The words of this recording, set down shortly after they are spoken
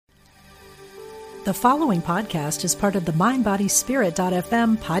The following podcast is part of the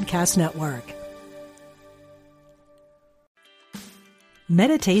MindBodySpirit.fm podcast network.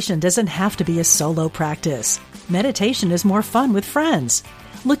 Meditation doesn't have to be a solo practice. Meditation is more fun with friends.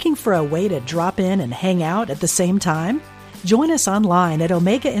 Looking for a way to drop in and hang out at the same time? Join us online at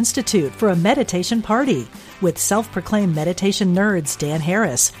Omega Institute for a meditation party with self-proclaimed meditation nerds Dan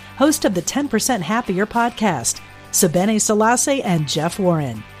Harris, host of the 10% Happier podcast, Sebene Selassie, and Jeff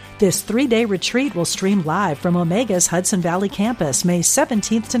Warren. This 3-day retreat will stream live from Omega's Hudson Valley campus May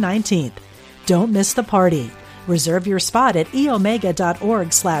 17th to 19th. Don't miss the party. Reserve your spot at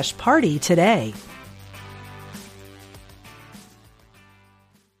eomega.org/party today.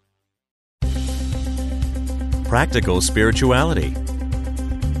 Practical spirituality.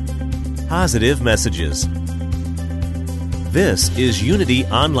 Positive messages. This is Unity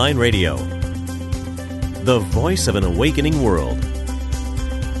Online Radio, the voice of an awakening world.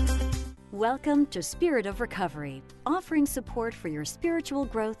 Welcome to Spirit of Recovery, offering support for your spiritual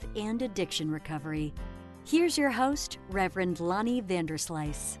growth and addiction recovery. Here's your host, Reverend Lonnie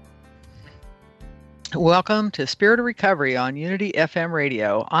Vanderslice. Welcome to Spirit of Recovery on Unity FM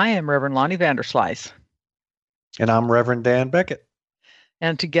Radio. I am Reverend Lonnie Vanderslice. And I'm Reverend Dan Beckett.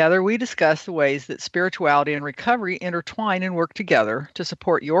 And together we discuss the ways that spirituality and recovery intertwine and work together to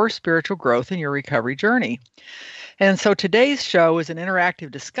support your spiritual growth and your recovery journey. And so today's show is an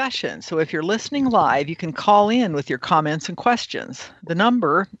interactive discussion. So if you're listening live, you can call in with your comments and questions. The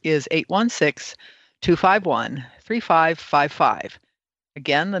number is 816-251-3555.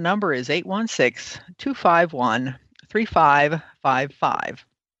 Again, the number is 816-251-3555.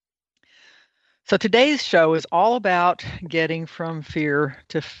 So today's show is all about getting from fear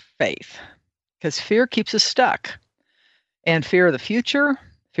to faith, because fear keeps us stuck. And fear of the future,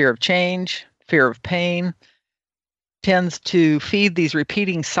 fear of change, fear of pain tends to feed these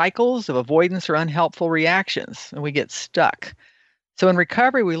repeating cycles of avoidance or unhelpful reactions, and we get stuck. So in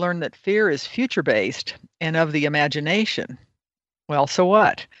recovery, we learn that fear is future-based and of the imagination. Well, so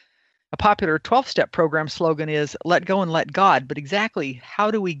what? A popular 12-step program slogan is, let go and let God, but exactly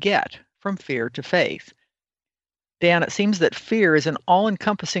how do we get from fear to faith? Dan, it seems that fear is an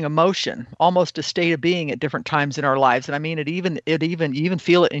all-encompassing emotion, almost a state of being at different times in our lives. And I mean, you even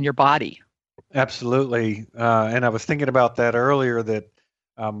feel it in your body. Absolutely. And I was thinking about that earlier, that,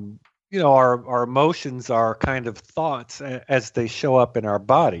 our emotions are kind of thoughts as they show up in our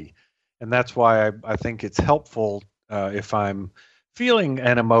body. And that's why I think it's helpful if I'm feeling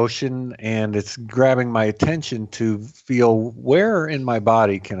an emotion and it's grabbing my attention to feel, where in my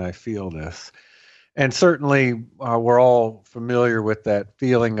body can I feel this? And certainly we're all familiar with that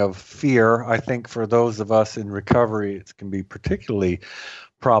feeling of fear. I think for those of us in recovery, it can be particularly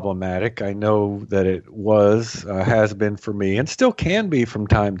problematic. I know that it has been for me, and still can be from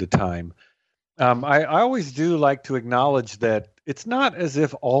time to time. I always do like to acknowledge that it's not as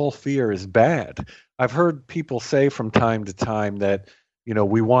if all fear is bad. I've heard people say from time to time that,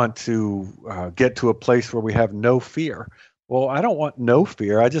 we want to get to a place where we have no fear. Well, I don't want no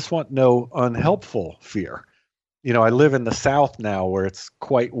fear. I just want no unhelpful fear. I live in the South now where it's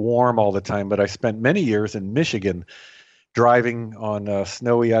quite warm all the time, but I spent many years in Michigan driving on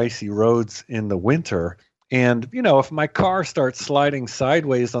snowy, icy roads in the winter. And, if my car starts sliding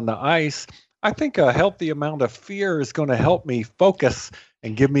sideways on the ice, I think a healthy amount of fear is going to help me focus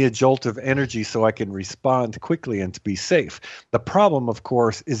and give me a jolt of energy so I can respond quickly and to be safe. The problem, of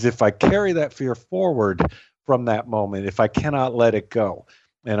course, is if I carry that fear forward from that moment, if I cannot let it go.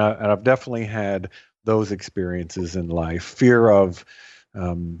 And I've definitely had those experiences in life. Fear of,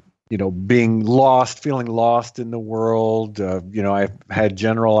 being lost, feeling lost in the world. I've had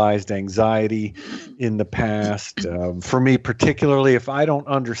generalized anxiety in the past. For me, particularly, if I don't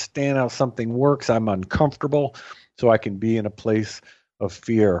understand how something works, I'm uncomfortable, so I can be in a place of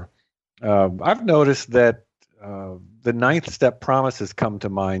fear. I've noticed that the 9th step promises come to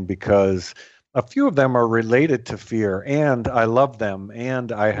mind because a few of them are related to fear, and I love them,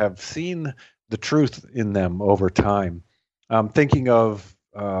 and I have seen the truth in them over time. I'm thinking of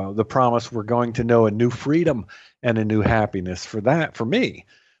the promise, we're going to know a new freedom and a new happiness. For me,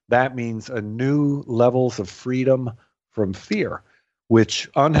 that means a new levels of freedom from fear, which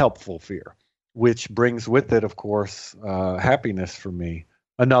unhelpful fear, which brings with it, of course, happiness for me.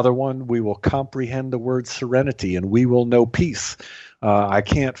 Another one, we will comprehend the word serenity and we will know peace. I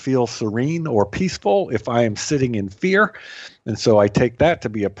can't feel serene or peaceful if I am sitting in fear. And so I take that to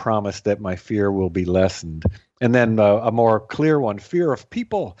be a promise that my fear will be lessened. And then a more clear one, fear of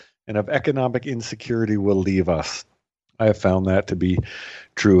people and of economic insecurity will leave us. I have found that to be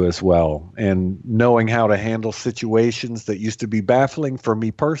true as well. And knowing how to handle situations that used to be baffling for me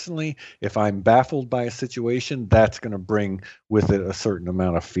personally, if I'm baffled by a situation, that's going to bring with it a certain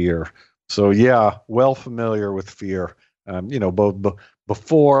amount of fear. So yeah, well familiar with fear, both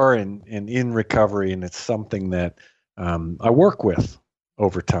before and in recovery. And it's something that I work with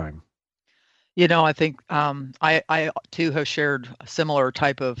over time. I think I too have shared a similar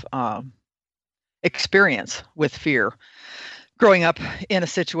type of experience with fear. Growing up in a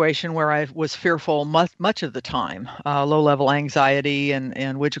situation where I was fearful much of the time, low-level anxiety,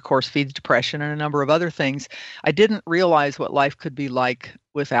 and which of course feeds depression and a number of other things, I didn't realize what life could be like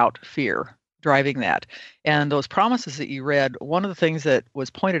without fear driving that. And those promises that you read, one of the things that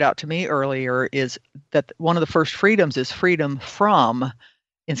was pointed out to me earlier is that one of the first freedoms is freedom from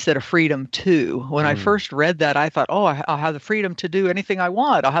instead of freedom to. When I first read that, I thought, I'll have the freedom to do anything I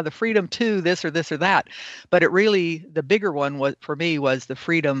want. I'll have the freedom to this or this or that. But it really, the bigger one was for me was the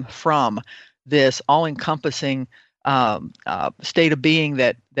freedom from this all-encompassing state of being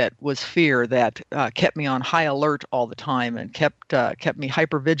that was fear, that kept me on high alert all the time and kept me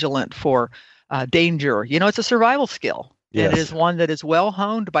hypervigilant for danger. It's a survival skill. Yes. And it is one that is well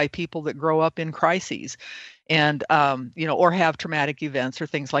honed by people that grow up in crises and, or have traumatic events or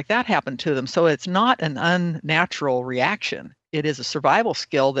things like that happen to them. So it's not an unnatural reaction. It is a survival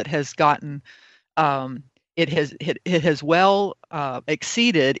skill that has gotten, it has well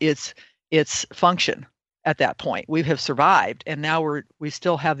exceeded its function at that point. We have survived, and now we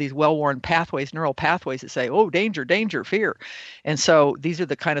still have these well-worn pathways, neural pathways that say, "Oh, danger, danger, fear," and so these are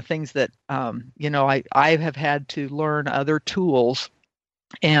the kind of things that I have had to learn other tools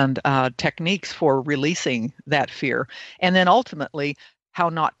and techniques for releasing that fear, and then ultimately how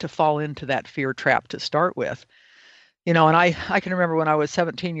not to fall into that fear trap to start with. And I can remember when I was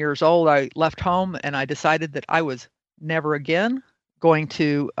 17 years old, I left home and I decided that I was never again going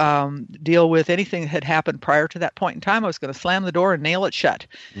to deal with anything that had happened prior to that point in time. I was going to slam the door and nail it shut.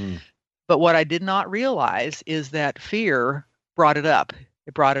 But what I did not realize is that fear brought it up.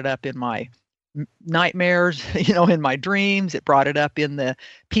 It brought it up in my nightmares, in my dreams. It brought it up in the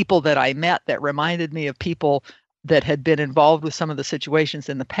people that I met that reminded me of people that had been involved with some of the situations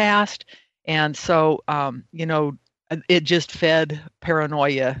in the past. And so, it just fed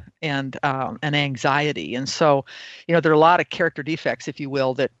paranoia and anxiety. And so, there are a lot of character defects, if you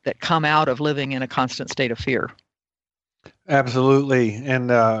will, that come out of living in a constant state of fear. Absolutely.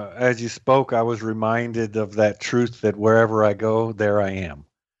 And as you spoke, I was reminded of that truth that wherever I go, there I am.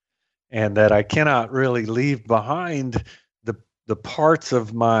 And that I cannot really leave behind the parts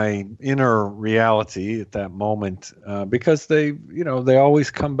of my inner reality at that moment because they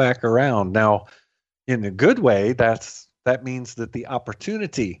always come back around. Now, in a good way, that means that the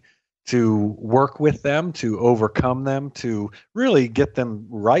opportunity to work with them, to overcome them, to really get them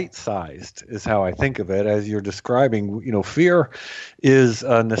right-sized is how I think of it. As you're describing, fear is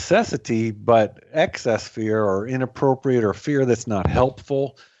a necessity, but excess fear or inappropriate or fear that's not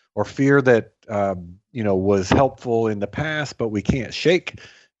helpful or fear that was helpful in the past but we can't shake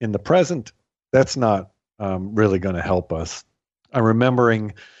in the present, that's not really going to help us. I'm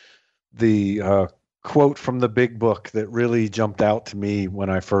remembering the quote from the Big Book that really jumped out to me when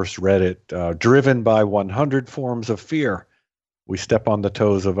I first read it. Driven by 100 forms of fear, we step on the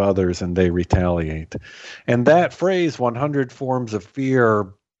toes of others and they retaliate. And that phrase, 100 forms of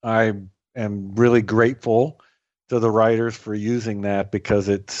fear, I am really grateful to the writers for using that because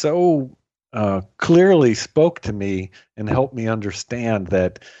it so clearly spoke to me and helped me understand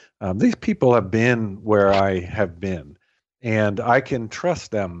that these people have been where I have been, and I can trust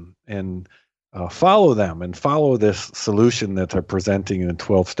them and follow them and follow this solution that they're presenting in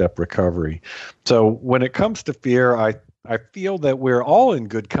 12-step recovery. So when it comes to fear, I feel that we're all in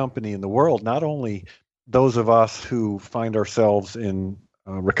good company in the world, not only those of us who find ourselves in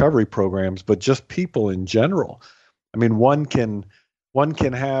recovery programs, but just people in general. I mean, one can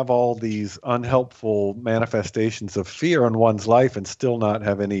have all these unhelpful manifestations of fear in one's life and still not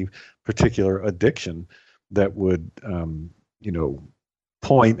have any particular addiction that would,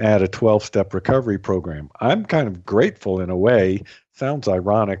 point at a 12-step recovery program. I'm kind of grateful in a way, sounds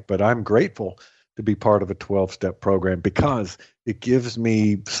ironic, but I'm grateful to be part of a 12-step program because it gives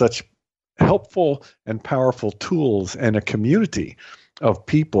me such helpful and powerful tools and a community of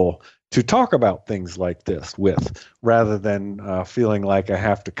people to talk about things like this with, rather than feeling like I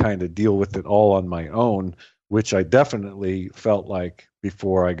have to kind of deal with it all on my own, which I definitely felt like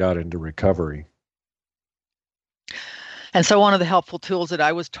before I got into recovery. And so one of the helpful tools that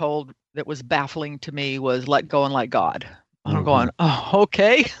I was told that was baffling to me was let go and let God. I'm going,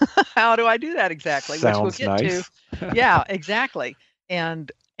 okay, how do I do that exactly? Sounds which we'll get nice. to. Yeah, exactly. And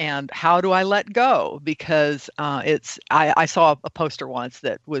and how do I let go? Because I saw a poster once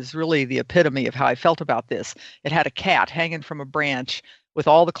that was really the epitome of how I felt about this. It had a cat hanging from a branch with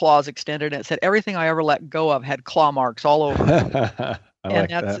all the claws extended, and it said everything I ever let go of had claw marks all over it. I And like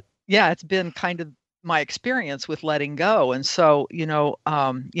that's that. yeah, it's been kind of my experience with letting go. And so,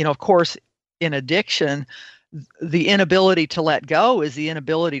 of course, in addiction, the inability to let go is the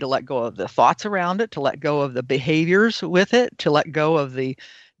inability to let go of the thoughts around it, to let go of the behaviors with it, to let go of the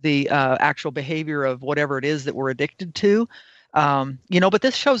actual behavior of whatever it is that we're addicted to. But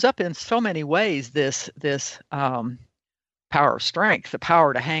this shows up in so many ways. This power of strength, the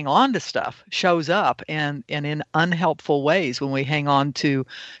power to hang on to stuff, shows up and in unhelpful ways when we hang on to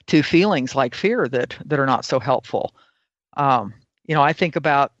feelings like fear that are not so helpful. I think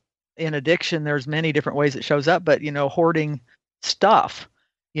about in addiction, there's many different ways it shows up, but hoarding stuff,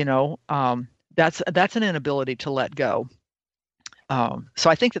 that's an inability to let go. So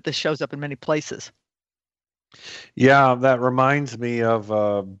I think that this shows up in many places. Yeah, that reminds me of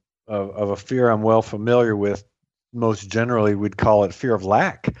a fear I'm well familiar with. Most generally, we'd call it fear of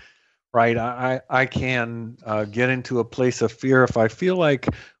lack, right? I can get into a place of fear if I feel like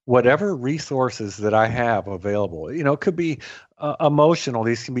whatever resources that I have available, it could be emotional.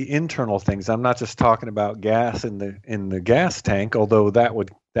 These can be internal things. I'm not just talking about gas in the gas tank, although that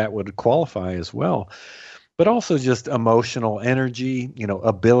would qualify as well. But also just emotional energy,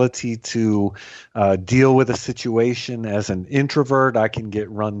 ability to deal with a situation. As an introvert, I can get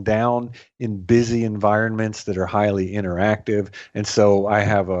run down in busy environments that are highly interactive. And so I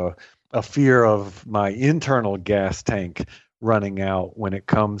have a fear of my internal gas tank running out when it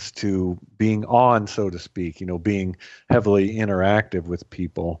comes to being on, so to speak, being heavily interactive with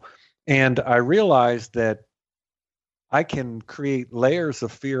people. And I realized that I can create layers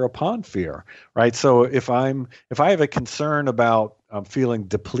of fear upon fear, right? So if I have a concern about feeling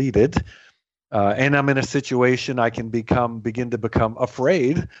depleted, and I'm in a situation, I can begin to become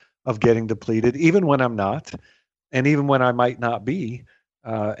afraid of getting depleted, even when I'm not, and even when I might not be,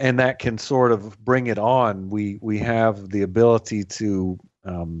 and that can sort of bring it on. We have the ability to,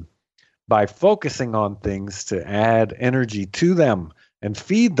 by focusing on things, to add energy to them and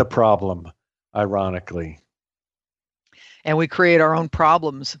feed the problem, ironically. And we create our own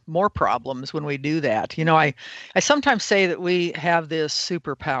problems, more problems when we do that. I sometimes say that we have this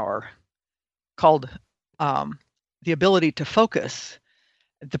superpower called the ability to focus.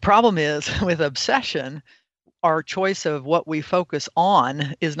 The problem is with obsession, our choice of what we focus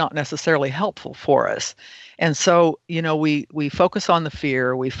on is not necessarily helpful for us. And so, we focus on the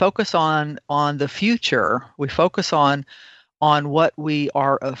fear, we focus on the future, we focus on what we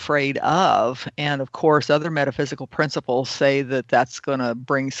are afraid of. And of course, other metaphysical principles say that that's going to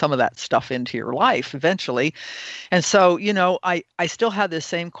bring some of that stuff into your life eventually. And so, I still have this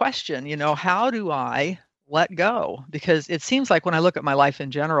same question, how do I let go? Because it seems like when I look at my life in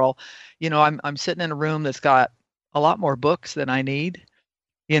general, I'm sitting in a room that's got a lot more books than I need.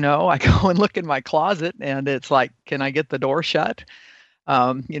 I go and look in my closet and it's like, can I get the door shut?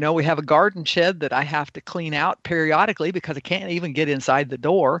 We have a garden shed that I have to clean out periodically because I can't even get inside the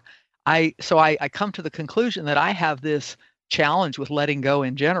door. So I come to the conclusion that I have this challenge with letting go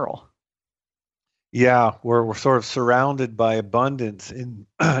in general. Yeah, we're sort of surrounded by abundance in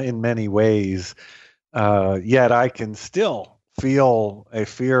many ways. Yet I can still feel a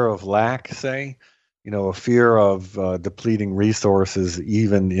fear of lack, say, a fear of depleting resources,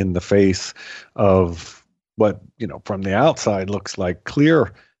 even in the face of what, from the outside looks like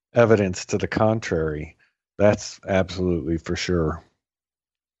clear evidence to the contrary. That's absolutely for sure.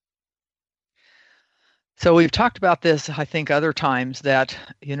 So we've talked about this, I think, other times that,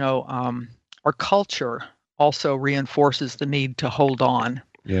 our culture also reinforces the need to hold on.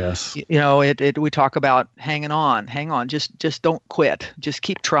 Yes. We talk about hang on, just don't quit, just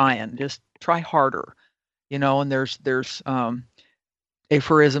keep trying, just try harder, and there's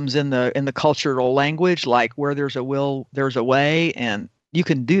aphorisms in the cultural language, like where there's a will, there's a way, and you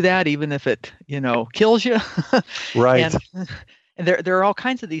can do that even if it, kills you. Right. And there are all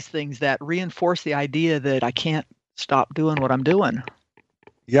kinds of these things that reinforce the idea that I can't stop doing what I'm doing.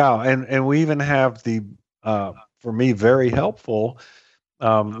 Yeah, and we even have the, for me, very helpful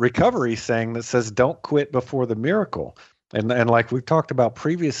recovery saying that says, don't quit before the miracle. And like we've talked about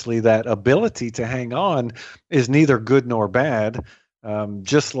previously, that ability to hang on is neither good nor bad.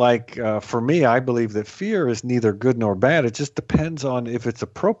 Just like for me, I believe that fear is neither good nor bad. It just depends on if it's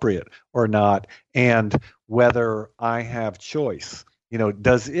appropriate or not and whether I have choice.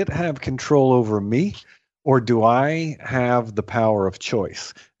 Does it have control over me, or do I have the power of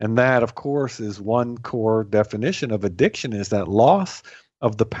choice? And that, of course, is one core definition of addiction, is that loss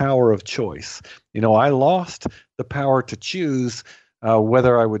of the power of choice. I lost the power to choose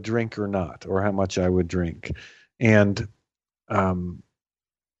whether I would drink or not, or how much I would drink. And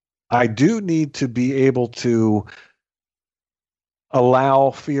I do need to be able to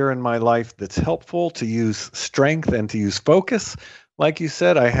allow fear in my life that's helpful, to use strength and to use focus. Like you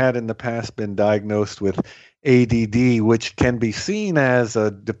said, I had in the past been diagnosed with ADD, which can be seen as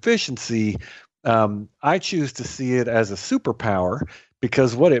a deficiency. I choose to see it as a superpower,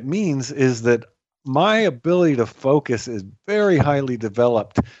 because what it means is that my ability to focus is very highly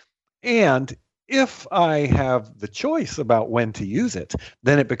developed. And if I have the choice about when to use it,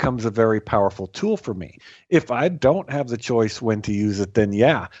 then it becomes a very powerful tool for me. If I don't have the choice when to use it, then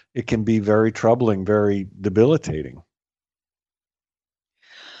yeah, it can be very troubling, very debilitating.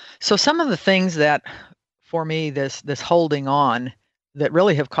 So some of the things that, for me, this holding on that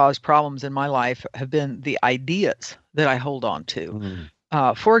really have caused problems in my life have been the ideas that I hold on to.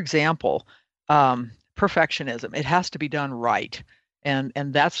 For example, perfectionism. It has to be done right. And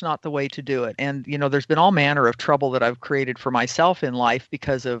that's not the way to do it. And, there's been all manner of trouble that I've created for myself in life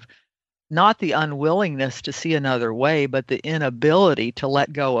because of not the unwillingness to see another way, but the inability to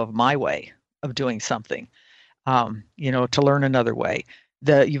let go of my way of doing something, to learn another way.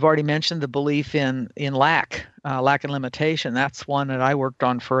 You've already mentioned the belief in lack and limitation. That's one that I worked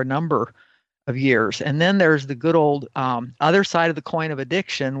on for a number of years. And then there's the good old other side of the coin of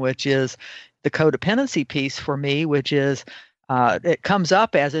addiction, which is the codependency piece for me, which is it comes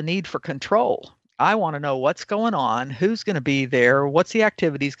up as a need for control. I want to know what's going on, who's going to be there, what's the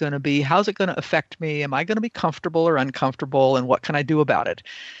activities going to be, how's it going to affect me, am I going to be comfortable or uncomfortable, and what can I do about it?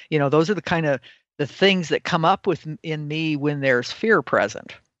 Those are the kind of the things that come up in me when there's fear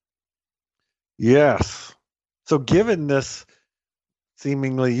present. Yes. So given this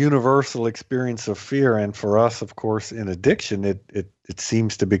seemingly universal experience of fear, and for us, of course, in addiction, it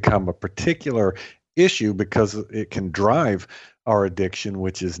seems to become a particular issue because it can drive our addiction,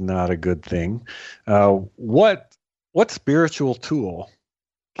 which is not a good thing. What spiritual tool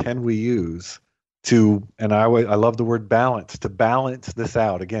can we use to, and I love the word balance, to balance this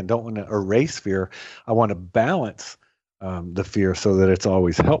out? Again, don't want to erase fear. I want to balance the fear so that it's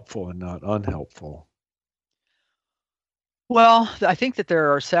always helpful and not unhelpful. Well, I think that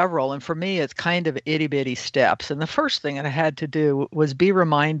there are several, and for me, it's kind of itty-bitty steps. And the first thing that I had to do was be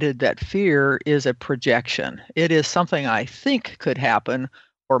reminded that fear is a projection. It is something I think could happen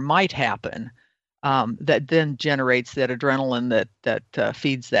or might happen, that then generates that adrenaline that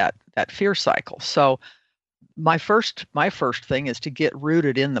feeds that fear cycle. So my first thing is to get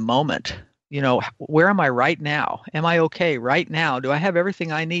rooted in the moment. Where am I right now? Am I okay right now? Do I have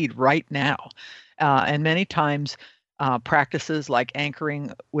everything I need right now? And many times, practices like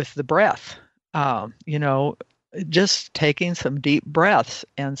anchoring with the breath, just taking some deep breaths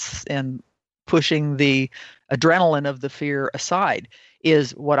and pushing the adrenaline of the fear aside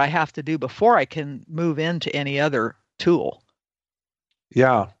is what I have to do before I can move into any other tool.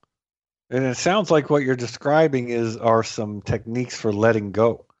 Yeah. And it sounds like what you're describing are some techniques for letting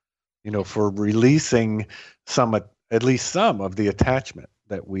go, for releasing at least some of the attachment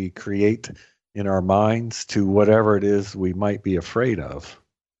that we create in our minds to whatever it is we might be afraid of.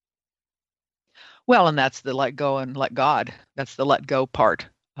 Well, and that's the let go and let God. That's the let go part.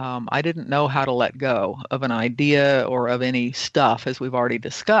 I didn't know how to let go of an idea or of any stuff, as we've already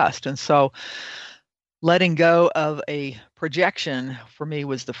discussed. And so letting go of a projection for me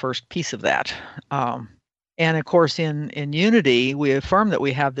was the first piece of that. And of course, in Unity, we affirm that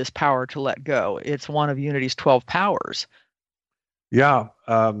we have this power to let go. It's one of Unity's 12 powers. Yeah.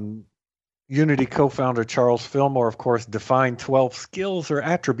 Unity co-founder Charles Fillmore, of course, defined 12 skills or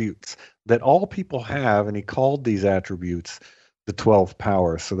attributes that all people have, and he called these attributes the 12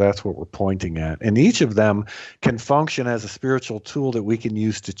 powers. So that's what we're pointing at. And each of them can function as a spiritual tool that we can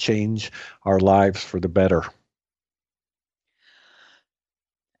use to change our lives for the better.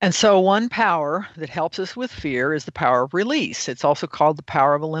 And so one power that helps us with fear is the power of release. It's also called the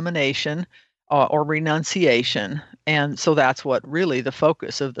power of elimination or renunciation. And so that's what really the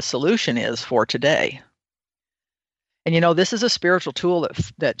focus of the solution is for today. And this is a spiritual tool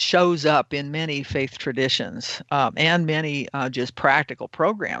that shows up in many faith traditions and many just practical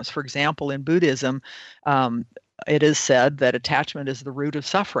programs. For example, in Buddhism, it is said that attachment is the root of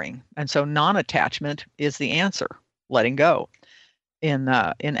suffering. And so non-attachment is the answer, letting go. In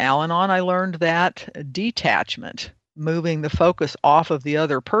Al-Anon, I learned that detachment, moving the focus off of the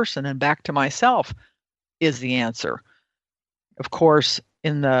other person and back to myself, is the answer. Of course,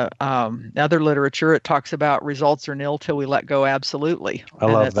 in the other literature, it talks about results are nil till we let go absolutely. I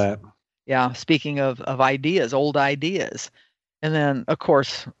love that. Yeah, speaking of ideas, old ideas. And then, of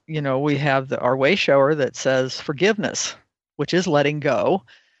course, we have our way shower that says forgiveness, which is letting go,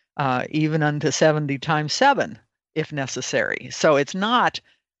 even unto 70 times 7 if necessary. So it's not,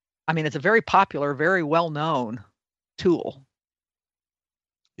 it's a very popular, very well-known tool.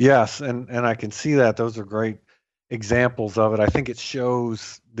 Yes, and I can see that. Those are great examples of it. I think it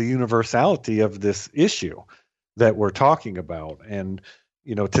shows the universality of this issue that we're talking about. And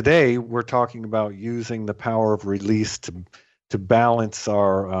today we're talking about using the power of release to balance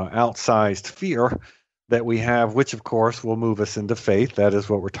our outsized fear that we have, which of course will move us into faith. That is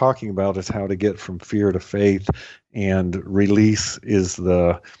what we're talking about, is how to get from fear to faith. And release is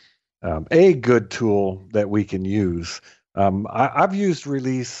a good tool that we can use. I've used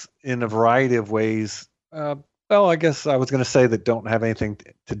release in a variety of ways. Well, I guess I was going to say that don't have anything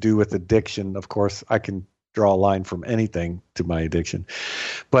to do with addiction. Of course, I can draw a line from anything to my addiction,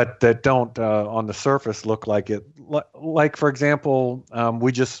 but that don't on the surface look like it. Like, for example,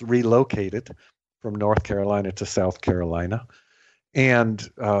 we just relocated from North Carolina to South Carolina. And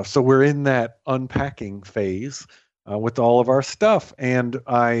so we're in that unpacking phase with all of our stuff. And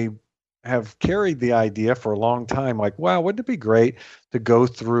I have carried the idea for a long time, like, wow, wouldn't it be great to go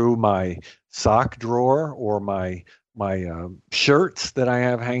through my sock drawer or my shirts that I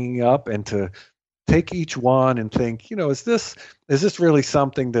have hanging up, and to take each one and think, is this really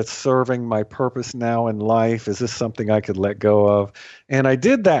something that's serving my purpose now in life? Is this something I could let go of? And I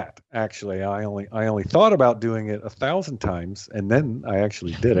did that. Actually, I only thought about doing it 1,000 times, and then I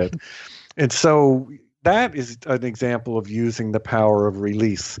actually did it. And so that is an example of using the power of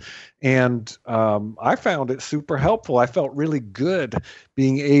release. And I found it super helpful. I felt really good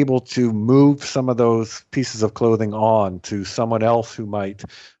being able to move some of those pieces of clothing on to someone else who might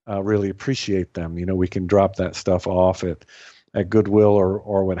really appreciate them. We can drop that stuff off at Goodwill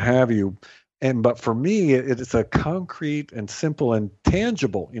or what have you. But for me, it's a concrete and simple and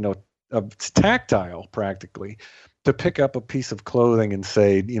tangible, it's tactile practically, to pick up a piece of clothing and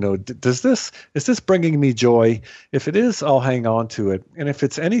say, is this bringing me joy? If it is, I'll hang on to it. And if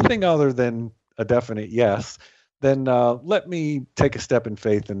it's anything other than a definite yes, then let me take a step in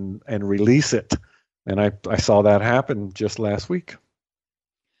faith and release it. And I saw that happen just last week.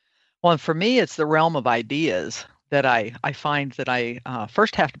 Well, and for me, it's the realm of ideas that I find that I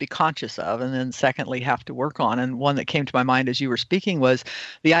first have to be conscious of, and then secondly have to work on. And one that came to my mind as you were speaking was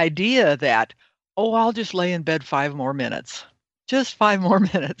the idea that, I'll just lay in bed 5 more minutes, just 5 more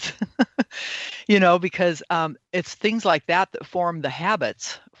minutes, because it's things like that form the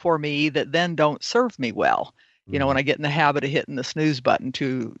habits for me that then don't serve me well, when I get in the habit of hitting the snooze button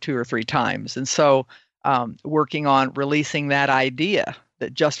two or 3 times. And so working on releasing that idea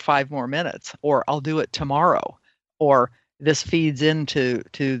that just 5 more minutes, or I'll do it tomorrow, or this feeds into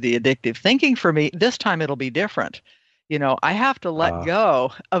the addictive thinking for me, this time it'll be different. I have to let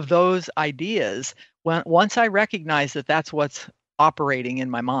go of those ideas once I recognize that that's what's operating in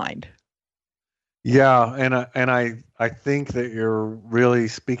my mind. Yeah, and I think that you're really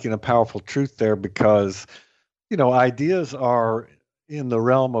speaking a powerful truth there, because ideas are in the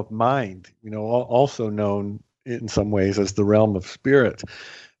realm of mind, also known in some ways as the realm of spirit.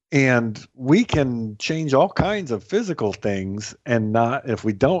 And we can change all kinds of physical things, and if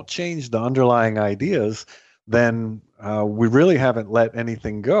we don't change the underlying ideas, then we really haven't let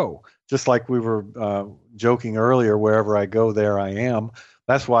anything go. Just like we were joking earlier, wherever I go, there I am.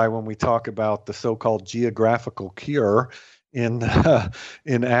 That's why when we talk about the so-called geographical cure in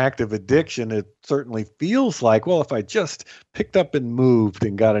active addiction, it certainly feels like, well, if I just picked up and moved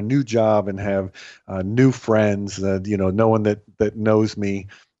and got a new job and have new friends, no one that knows me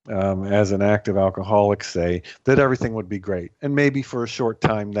as an active alcoholic, say, that everything would be great. And maybe for a short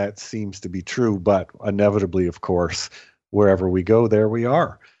time that seems to be true, but inevitably, of course, wherever we go, there we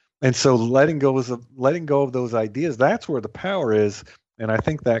are. And so letting go of those ideas, that's where the power is. And I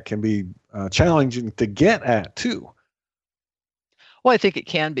think that can be challenging to get at too. Well, I think it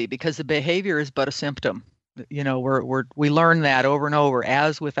can be, because the behavior is but a symptom. We learn that over and over,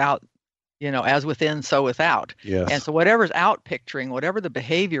 as without, as within, so without. Yes. And so whatever's out picturing, whatever the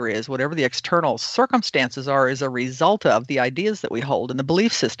behavior is, whatever the external circumstances are, is a result of the ideas that we hold and the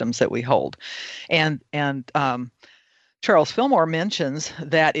belief systems that we hold. And Charles Fillmore mentions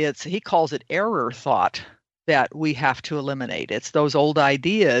that he calls it error thought that we have to eliminate. It's those old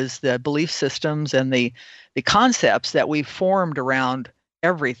ideas, the belief systems, and the concepts that we've formed around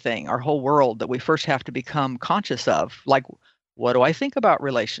everything, our whole world, that we first have to become conscious of. Like, what do I think about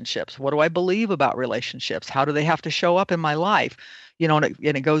relationships? What do I believe about relationships? How do they have to show up in my life? and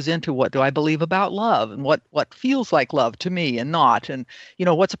it goes into what do I believe about love and what feels like love to me and not, and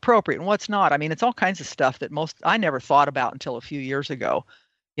what's appropriate and what's not. I mean, it's all kinds of stuff that I never thought about until a few years ago.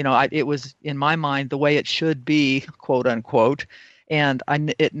 It was in my mind the way it should be, quote unquote, and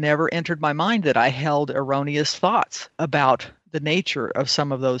it never entered my mind that I held erroneous thoughts about the nature of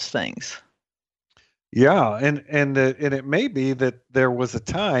some of those things. Yeah, and it may be that there was a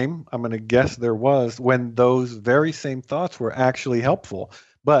time, I'm going to guess there was, when those very same thoughts were actually helpful.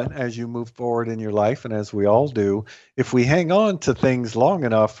 But as you move forward in your life, and as we all do, if we hang on to things long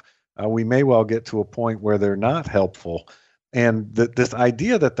enough, we may well get to a point where they're not helpful. And this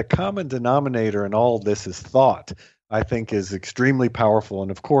idea that the common denominator in all this is thought, I think, is extremely powerful.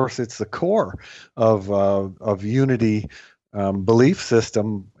 And of course, it's the core of unity belief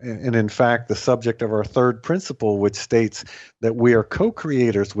system, and in fact, the subject of our third principle, which states that we are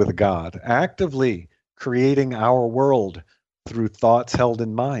co-creators with God, actively creating our world through thoughts held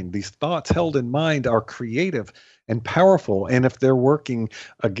in mind. These thoughts held in mind are creative and powerful, and if they're working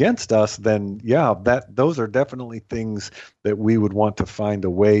against us, then those are definitely things that we would want to find a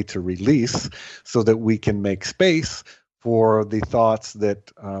way to release, so that we can make space for the thoughts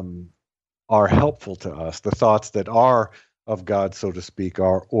that are helpful to us, the thoughts that are of God, so to speak,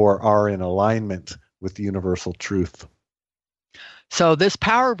 or are in alignment with the universal truth. So this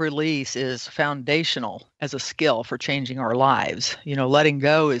power of release is foundational as a skill for changing our lives. Letting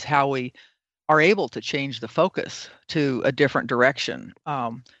go is how we are able to change the focus to a different direction,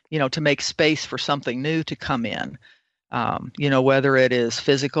 to make space for something new to come in, whether it is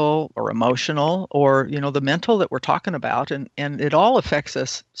physical or emotional or, the mental that we're talking about, and it all affects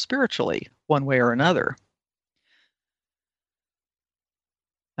us spiritually one way or another.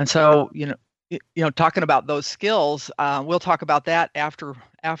 And so, talking about those skills, we'll talk about that after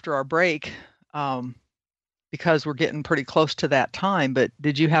our break, because we're getting pretty close to that time. But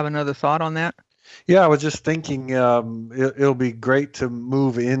did you have another thought on that? Yeah, I was just thinking it'll be great to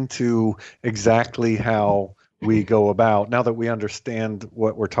move into exactly how we go about, now that we understand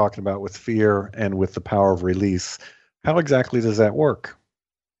what we're talking about with fear and with the power of release. How exactly does that work?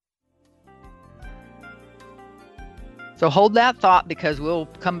 So hold that thought, because we'll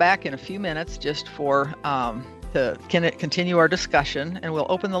come back in a few minutes just for to continue our discussion, and we'll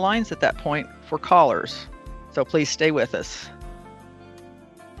open the lines at that point for callers. So please stay with us.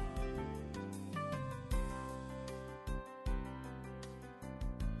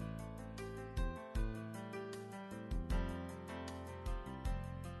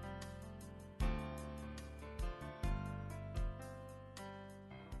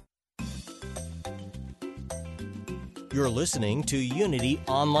 You're listening to Unity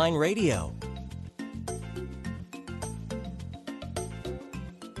Online Radio,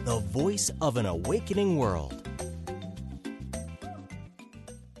 the voice of an awakening world.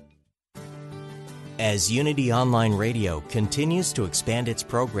 As Unity Online Radio continues to expand its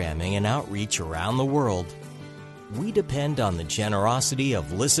programming and outreach around the world, we depend on the generosity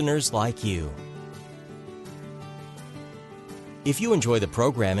of listeners like you. If you enjoy the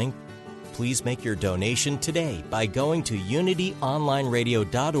programming, please make your donation today by going to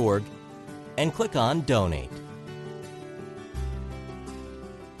unityonlineradio.org and click on Donate.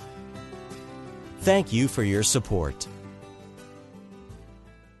 Thank you for your support.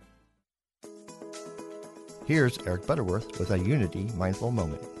 Here's Eric Butterworth with a Unity Mindful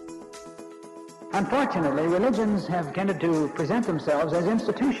Moment. Unfortunately, religions have tended to present themselves as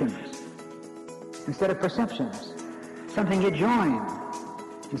institutions instead of perceptions, something you join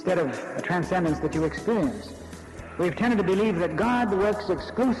instead of a transcendence that you experience. We've tended to believe that God works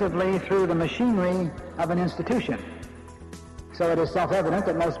exclusively through the machinery of an institution. So it is self-evident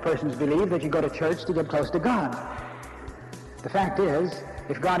that most persons believe that you go to church to get close to God. The fact is,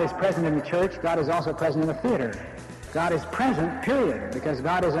 if God is present in the church, God is also present in the theater. God is present, period, because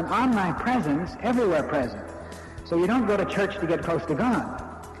God is an omnipresence, everywhere present. So you don't go to church to get close to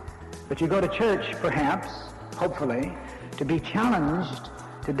God, but you go to church, perhaps, hopefully, to be challenged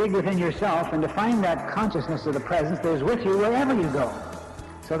to dig within yourself and to find that consciousness of the presence that is with you wherever you go.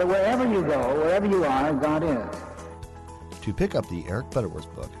 So that wherever you go, wherever you are, God is. To pick up the Eric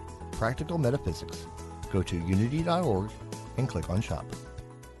Butterworth book, Practical Metaphysics, go to unity.org and click on Shop.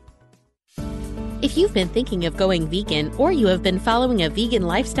 If you've been thinking of going vegan or you have been following a vegan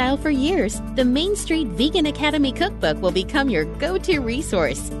lifestyle for years, the Main Street Vegan Academy Cookbook will become your go-to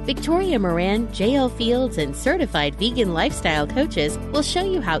resource. Victoria Moran, J.L. Fields, and certified vegan lifestyle coaches will show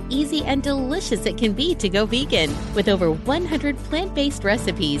you how easy and delicious it can be to go vegan. With over 100 plant-based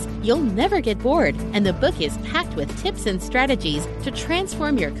recipes, you'll never get bored, and the book is packed with tips and strategies to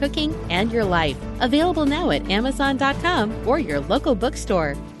transform your cooking and your life. Available now at Amazon.com or your local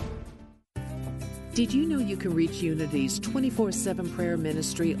bookstore. Did you know you can reach Unity's 24/7 prayer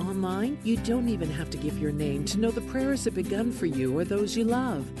ministry online? You don't even have to give your name to know the prayers have begun for you or those you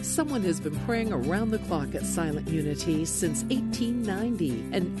love. Someone has been praying around the clock at Silent Unity since 1890,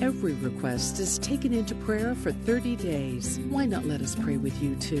 and every request is taken into prayer for 30 days. Why not let us pray with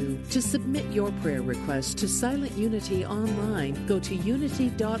you too? To submit your prayer request to Silent Unity online, go to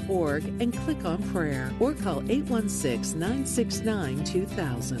unity.org and click on prayer, or call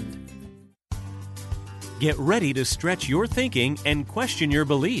 816-969-2000. Get ready to stretch your thinking and question your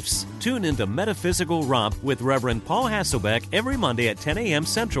beliefs. Tune into Metaphysical Romp with Reverend Paul Hasselbeck every Monday at 10 a.m.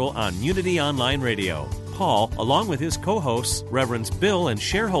 Central on Unity Online Radio. Paul, along with his co-hosts, Reverends Bill and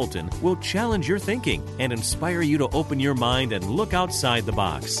Cher Holton, will challenge your thinking and inspire you to open your mind and look outside the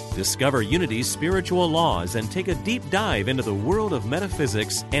box. Discover Unity's spiritual laws and take a deep dive into the world of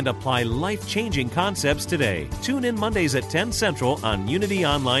metaphysics and apply life-changing concepts today. Tune in Mondays at 10 Central on Unity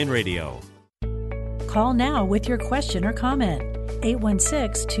Online Radio. Call now with your question or comment.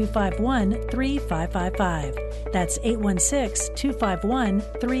 816-251-3555. That's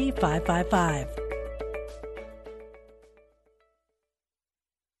 816-251-3555.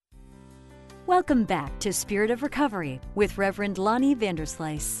 Welcome back to Spirit of Recovery with Reverend Lonnie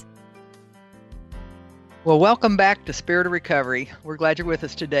Vanderslice. Well, welcome back to Spirit of Recovery. We're glad you're with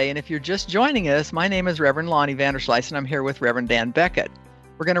us today. And if you're just joining us, my name is Reverend Lonnie Vanderslice, and I'm here with Reverend Dan Beckett.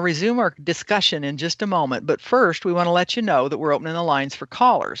 We're going to resume our discussion in just a moment, but first we want to let you know that we're opening the lines for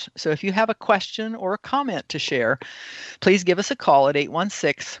callers. So if you have a question or a comment to share, please give us a call at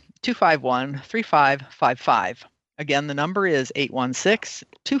 816-251-3555. Again, the number is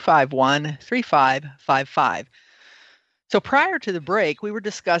 816-251-3555. So prior to the break, we were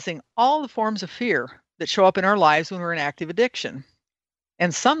discussing all the forms of fear that show up in our lives when we're in active addiction,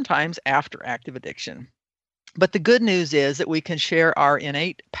 and sometimes after active addiction. But the good news is that we can share our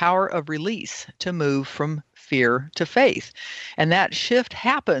innate power of release to move from fear to faith. And that shift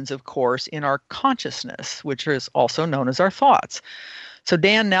happens, of course, in our consciousness, which is also known as our thoughts. So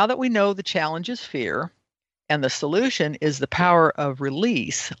Dan, now that we know the challenge is fear and the solution is the power of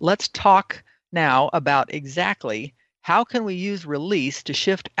release, let's talk now about exactly how can we use release to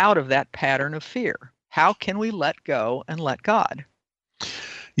shift out of that pattern of fear? How can we let go and let God?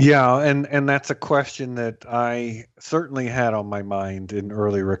 Yeah, and that's a question that I certainly had on my mind in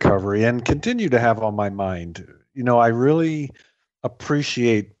early recovery and continue to have on my mind. You know, I really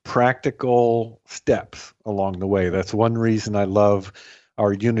appreciate practical steps along the way. That's one reason I love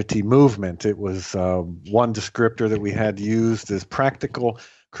our Unity movement. It was one descriptor that we had used as practical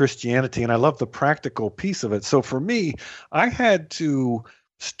Christianity, and I love the practical piece of it. So for me, I had to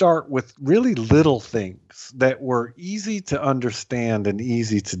start with really little things that were easy to understand and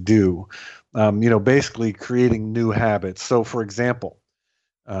easy to do, basically creating new habits. So for example,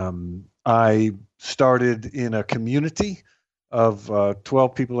 I started in a community of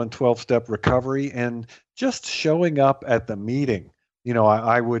 12 people in 12-step recovery, and just showing up at the meeting,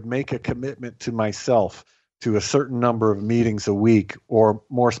 I would make a commitment to myself to a certain number of meetings a week, or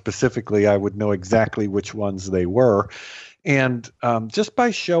more specifically, I would know exactly which ones they were. And just by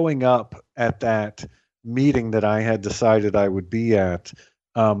showing up at that meeting that I had decided I would be at,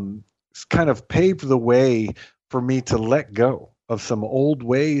 kind of paved the way for me to let go of some old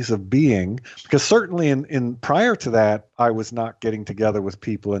ways of being. Because certainly in prior to that, I was not getting together with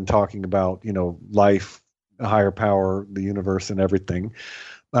people and talking about, life, higher power, the universe, and everything.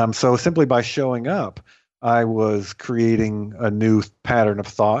 So simply by showing up, I was creating a new pattern of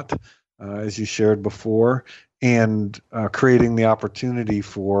thought, as you shared before, and creating the opportunity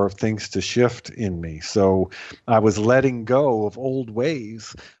for things to shift in me. So I was letting go of old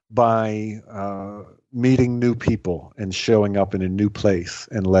ways by meeting new people and showing up in a new place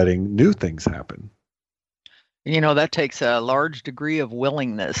and letting new things happen. That takes a large degree of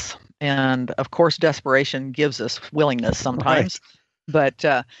willingness. And of course, desperation gives us willingness sometimes. Right.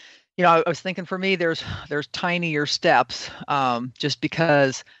 But, I was thinking for me, there's tinier steps just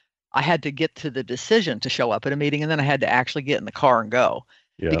because I had to get to the decision to show up at a meeting, and then I had to actually get in the car and go.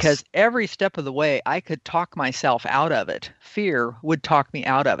 Yes. Because every step of the way, I could talk myself out of it. Fear would talk me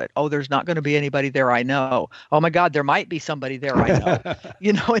out of it. Oh, there's not going to be anybody there I know. Oh my God, there might be somebody there I know.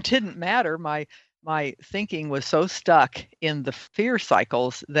 It didn't matter. My my thinking was so stuck in the fear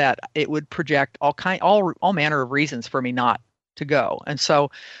cycles that it would project all manner of reasons for me not to go. And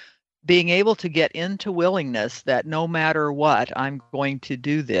so being able to get into willingness that no matter what, I'm going to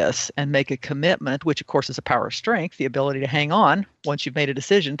do this and make a commitment, which of course is a power of strength, the ability to hang on once you've made a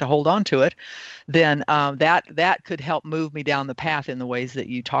decision to hold on to it, then that could help move me down the path in the ways that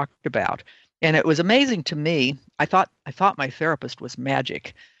you talked about. And it was amazing to me. I thought my therapist was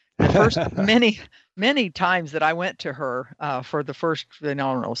magic. The first many times that I went to her for the first,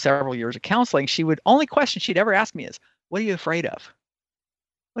 several years of counseling, only question she'd ever ask me is, "What are you afraid of?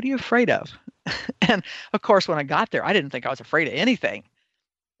 What are you afraid of?" And of course, when I got there, I didn't think I was afraid of anything.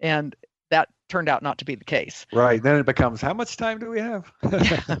 And that turned out not to be the case. Right. Then it becomes, how much time do we have?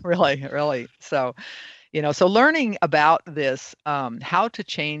 Yeah, really. So, so learning about this, how to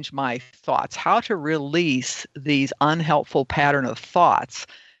change my thoughts, how to release these unhelpful pattern of thoughts.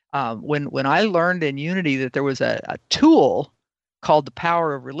 When I learned in Unity that there was a tool called the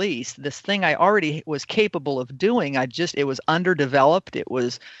power of release, this thing I already was capable of doing, it was underdeveloped. It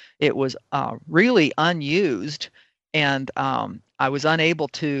was really unused, and I was unable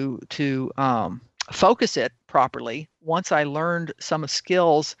to focus it properly. Once I learned some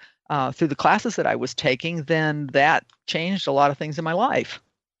skills through the classes that I was taking, then that changed a lot of things in my life.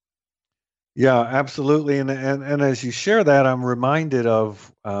 Yeah, absolutely. And as you share that, I'm reminded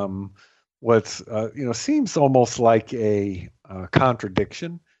of what's seems almost like a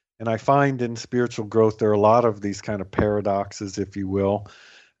contradiction. And I find in spiritual growth there are a lot of these kind of paradoxes, if you will.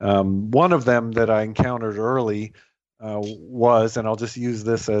 One of them that I encountered early was, and I'll just use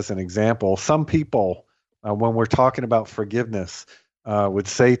this as an example, some people, when we're talking about forgiveness, would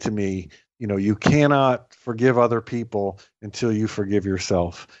say to me, you cannot forgive other people until you forgive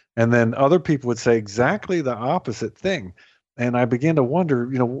yourself. And then other people would say exactly the opposite thing. And I began to wonder,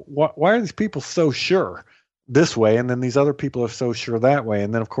 why are these people so sure this way, and then these other people are so sure that way?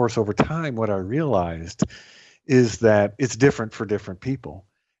 And then, of course, over time, what I realized is that it's different for different people.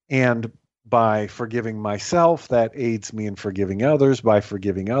 And by forgiving myself, that aids me in forgiving others. By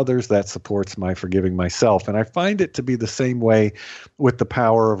forgiving others, that supports my forgiving myself. And I find it to be the same way with the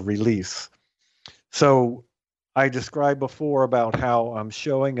power of release. So I described before about how I'm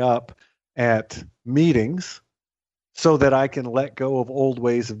showing up at meetings so that I can let go of old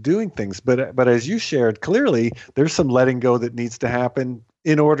ways of doing things. But as you shared, clearly there's some letting go that needs to happen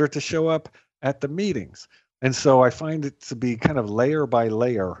in order to show up at the meetings. And so I find it to be kind of layer by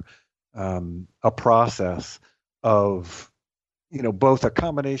layer, a process of, both a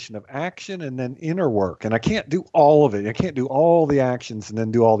combination of action and then inner work. And I can't do all of it. I can't do all the actions and then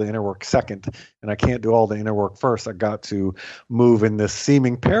do all the inner work second. And I can't do all the inner work first. I got to move in this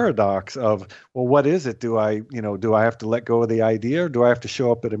seeming paradox of, well, what is it? Do I have to let go of the idea, or do I have to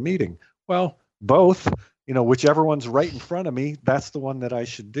show up at a meeting? Well, both. Whichever one's right in front of me, that's the one that I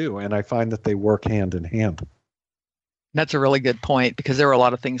should do. And I find that they work hand in hand. That's a really good point, because there are a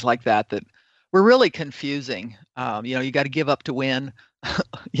lot of things like that were really confusing. You got to give up to win.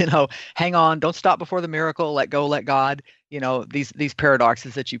 Hang on, don't stop before the miracle. Let go, let God. These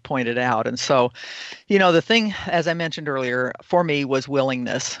paradoxes that you pointed out. And so, the thing, as I mentioned earlier, for me was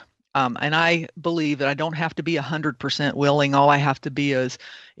willingness. And I believe that I don't have to be 100% willing. All I have to be is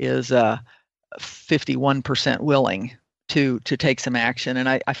 51% willing to take some action. And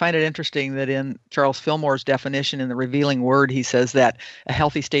I find it interesting that in Charles Fillmore's definition in The Revealing Word, he says that a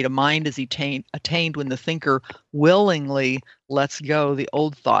healthy state of mind is attained when the thinker willingly lets go the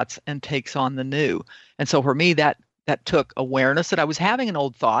old thoughts and takes on the new. And so for me, that took awareness that I was having an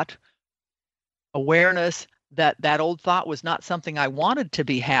old thought, awareness that old thought was not something I wanted to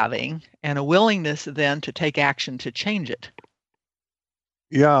be having, and a willingness then to take action to change it.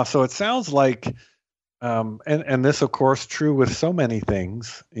 Yeah, so it sounds like, and this, of course, true with so many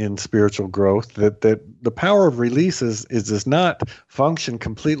things in spiritual growth, that the power of release does not function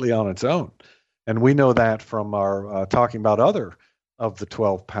completely on its own. And we know that from our talking about other of the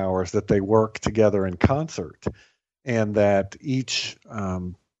 12 powers, that they work together in concert, and that each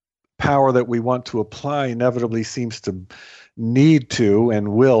power that we want to apply inevitably seems to need to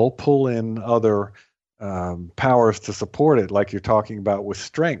and will pull in other powers to support it, like you're talking about with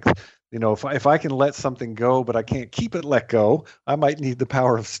strength. If I can let something go, but I can't keep it let go, I might need the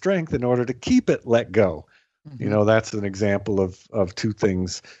power of strength in order to keep it let go. Mm-hmm. That's an example of two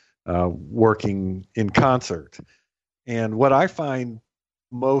things working in concert. And what I find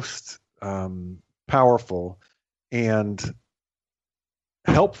most powerful and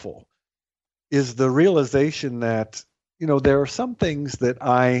helpful is the realization that, there are some things that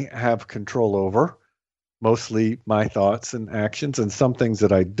I have control over, mostly my thoughts and actions, and some things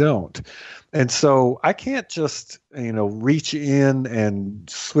that I don't. And so I can't just, reach in and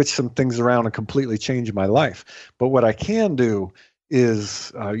switch some things around and completely change my life. But what I can do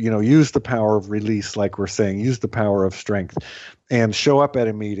is, use the power of release, like we're saying, use the power of strength, and show up at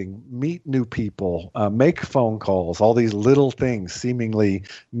a meeting, meet new people, make phone calls, all these little things, seemingly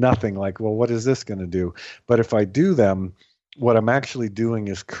nothing, like, well, what is this going to do? But if I do them, what I'm actually doing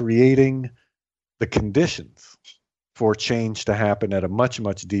is creating the conditions for change to happen at a much,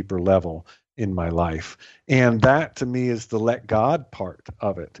 much deeper level in my life. And that, to me, is the let God part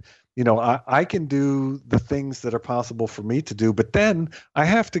of it. I can do the things that are possible for me to do, but then I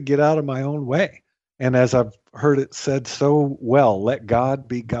have to get out of my own way. And as I've heard it said so well, let God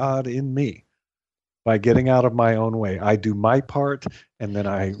be God in me. By getting out of my own way, I do my part, and then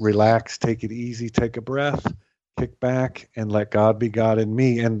I relax, take it easy, take a breath, kick back, and let God be God in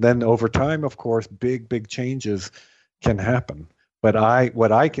me. And then over time, of course, big, big changes can happen. But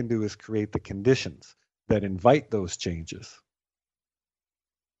what I can do is create the conditions that invite those changes.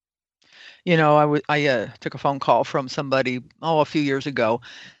 I took a phone call from somebody, a few years ago,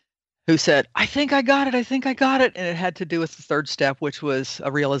 who said, I think I got it. And it had to do with the third step, which was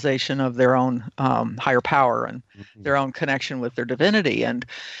a realization of their own higher power and their own connection with their divinity. And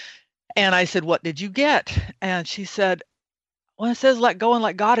I said, what did you get? And she said, well, it says let go and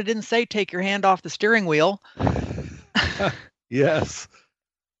let God. It didn't say take your hand off the steering wheel. Yes.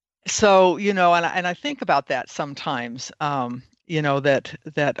 So, and I think about that sometimes,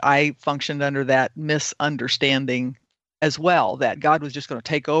 that I functioned under that misunderstanding as well, that God was just going to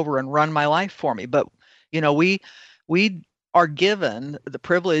take over and run my life for me. But, we are given the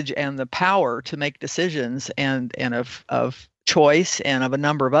privilege and the power to make decisions and of choice and of a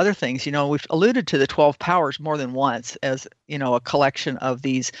number of other things. We've alluded to the 12 powers more than once as, a collection of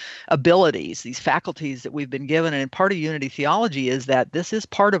these abilities, these faculties that we've been given. And part of Unity theology is that this is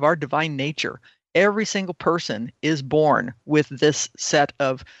part of our divine nature. Every single person is born with this set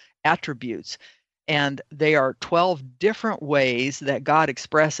of attributes. And they are 12 different ways that God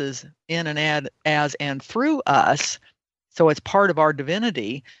expresses in and as and through us. So it's part of our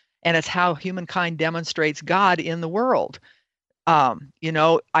divinity, and it's how humankind demonstrates God in the world. I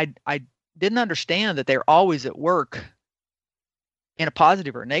didn't understand that they're always at work in a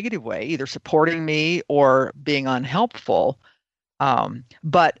positive or negative way, either supporting me or being unhelpful.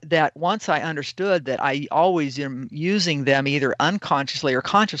 But that once I understood that I always am using them either unconsciously or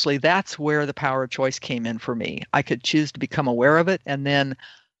consciously, that's where the power of choice came in for me. I could choose to become aware of it and then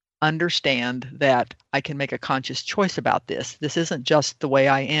understand that I can make a conscious choice about this. This isn't just the way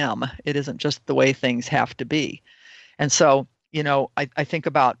I am. It isn't just the way things have to be. And so, I think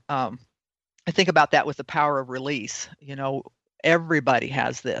about that with the power of release. Everybody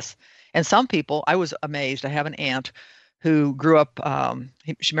has this. And some people, I was amazed. I have an aunt who grew up,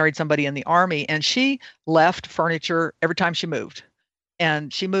 she married somebody in the Army, and she left furniture every time she moved.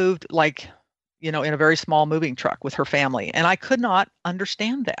 And she moved in a very small moving truck with her family. And I could not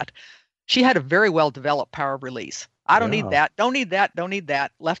understand that. She had a very well-developed power of release. I don't need that. Don't need that. Don't need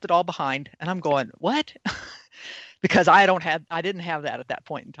that. Left it all behind. And I'm going, what? Because I didn't have that at that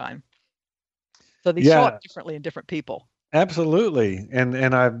point in time. So they show up differently in different people. Absolutely.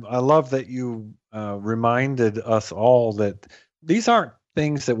 And I love that you reminded us all that these aren't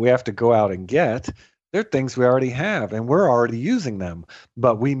things that we have to go out and get. They're things we already have, and we're already using them.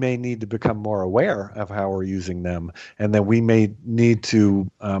 But we may need to become more aware of how we're using them, and then we may need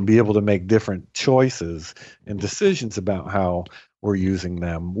to be able to make different choices and decisions about how we're using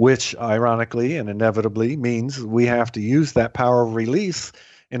them, which ironically and inevitably means we have to use that power of release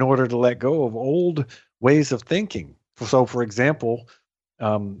in order to let go of old ways of thinking. So, for example,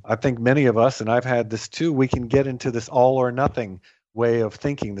 I think many of us, and I've had this too, we can get into this all or nothing way of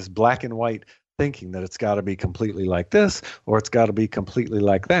thinking, this black and white thinking that it's got to be completely like this or it's got to be completely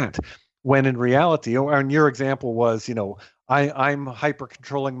like that. When in reality, and your example was, I'm hyper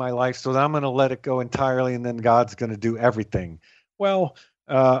controlling my life, so I'm going to let it go entirely and then God's going to do everything. Well,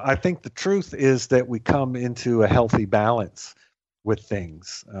 I think the truth is that we come into a healthy balance with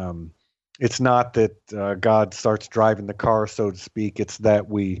things. It's not that God starts driving the car, so to speak. It's that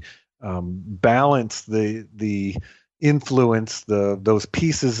we balance the influence, those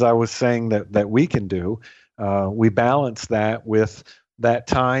pieces I was saying that we can do. We balance that with that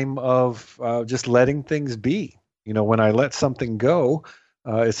time of just letting things be. When I let something go,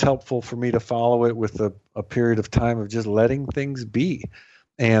 it's helpful for me to follow it with a period of time of just letting things be.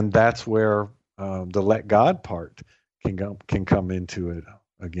 And that's where the let God part can come into it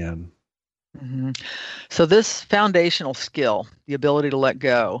again. Mm-hmm. So this foundational skill, the ability to let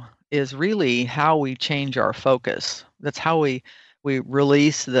go, is really how we change our focus. That's how we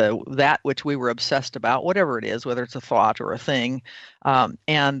release that which we were obsessed about, whatever it is, whether it's a thought or a thing,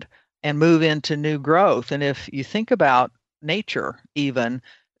 and move into new growth. And if you think about nature, even,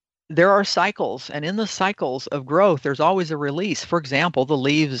 there are cycles, and in the cycles of growth, there's always a release. For example, the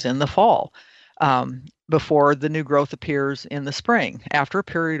leaves in the fall, before the new growth appears in the spring, after a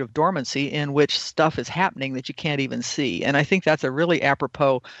period of dormancy in which stuff is happening that you can't even see. And I think that's a really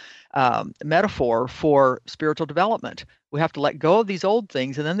apropos metaphor for spiritual development. We have to let go of these old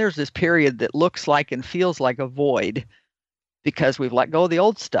things, and then there's this period that looks like and feels like a void because we've let go of the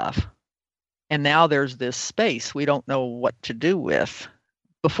old stuff. And now there's this space we don't know what to do with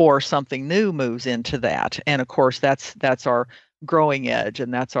before something new moves into that. And of course, that's our growing edge,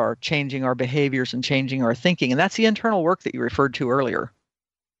 and that's our changing our behaviors and changing our thinking. And that's the internal work that you referred to earlier.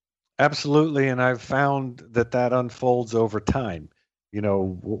 Absolutely. And I've found that unfolds over time.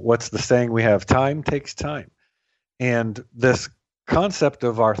 What's the saying we have? Time takes time. And this concept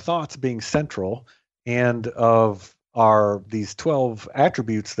of our thoughts being central and of these 12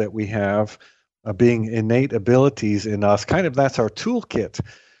 attributes that we have being innate abilities in us, that's our toolkit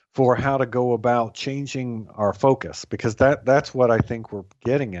for how to go about changing our focus, because that's what I think we're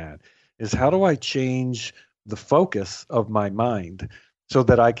getting at, is how do I change the focus of my mind so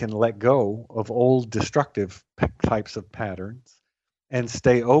that I can let go of old destructive types of patterns and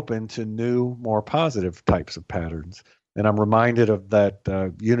stay open to new, more positive types of patterns. And I'm reminded of that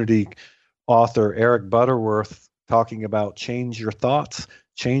Unity author, Eric Butterworth, talking about change your thoughts,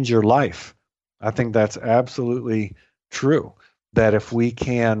 change your life. I think that's absolutely true, that if we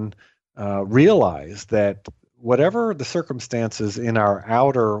can realize that whatever the circumstances in our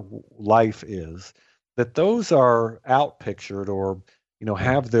outer life is, that those are outpictured or,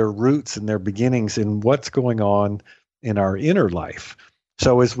 have their roots and their beginnings in what's going on in our inner life.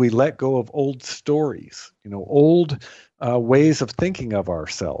 So as we let go of old stories, old ways of thinking of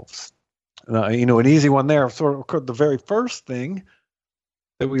ourselves, an easy one there, sort of the very first thing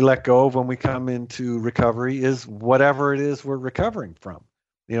that we let go of when we come into recovery is whatever it is we're recovering from.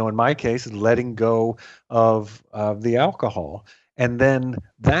 In my case, letting go of the alcohol. And then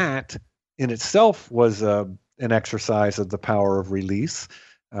that in itself was an exercise of the power of release.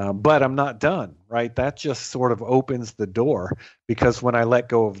 But I'm not done, right? That just sort of opens the door, because when I let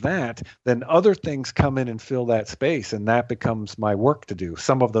go of that, then other things come in and fill that space, and that becomes my work to do.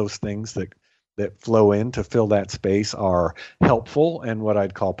 Some of those things that flow in to fill that space are helpful and what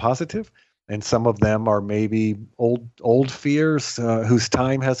I'd call positive, and some of them are maybe old fears whose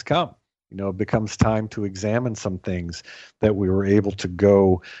time has come. It becomes time to examine some things that we were able to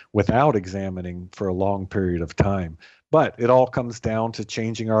go without examining for a long period of time. But it all comes down to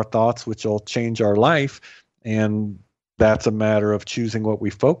changing our thoughts, which will change our life. And that's a matter of choosing what we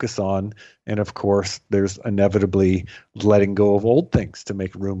focus on. And of course, there's inevitably letting go of old things to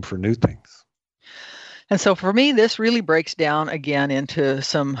make room for new things. And so for me, this really breaks down again into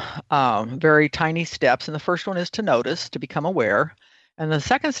some very tiny steps. And the first one is to notice, to become aware. And the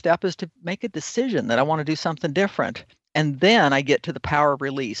second step is to make a decision that I want to do something different. And then I get to the power of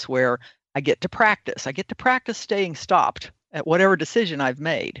release, where I get to practice. I get to practice staying stopped at whatever decision I've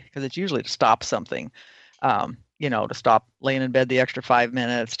made, because it's usually to stop something, to stop laying in bed the extra 5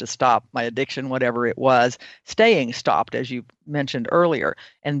 minutes, to stop my addiction, whatever it was, staying stopped, as you mentioned earlier.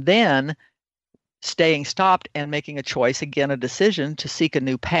 And then staying stopped and making a choice, again, a decision to seek a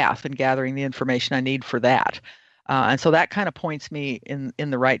new path and gathering the information I need for that. And so that kind of points me in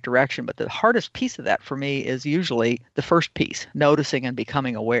the right direction. But the hardest piece of that for me is usually the first piece, noticing and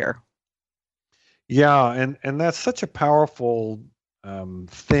becoming aware. Yeah, and that's such a powerful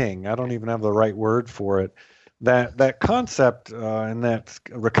thing. I don't even have the right word for it. That concept and that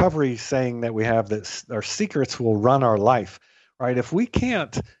recovery saying that we have, that our secrets will run our life, right? If we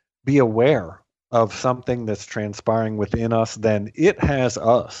can't be aware of something that's transpiring within us, then it has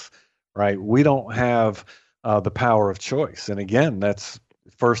us, right? We don't have the power of choice. And again, that's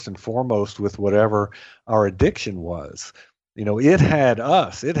first and foremost with whatever our addiction was. It had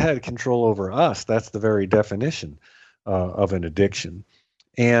us. It had control over us. That's the very definition of an addiction.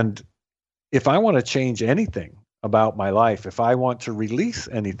 And if I want to change anything about my life, if I want to release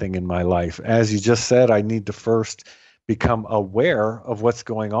anything in my life, as you just said, I need to first become aware of what's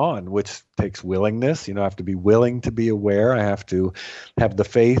going on, which takes willingness. I have to be willing to be aware. I have to have the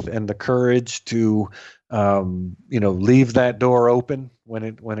faith and the courage to, leave that door open when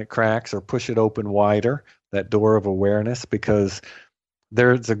it cracks, or push it open wider, that door of awareness, because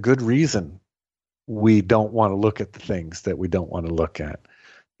there's a good reason we don't want to look at the things that we don't want to look at.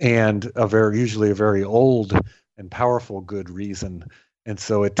 And usually a very old and powerful good reason And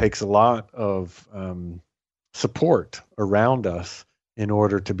so it takes a lot of support around us in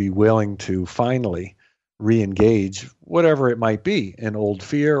order to be willing to finally re-engage whatever it might be, an old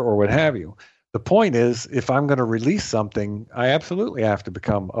fear or what have you. The point is, if I'm going to release something, I absolutely have to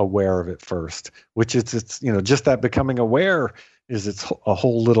become aware of it first, which it's just that becoming aware is a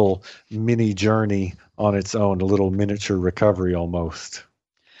whole little mini journey on its own, a little miniature recovery almost.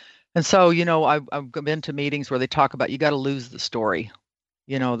 And so, I've been to meetings where they talk about you got to lose the story.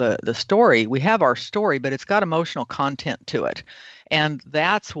 The story, we have our story, but it's got emotional content to it. And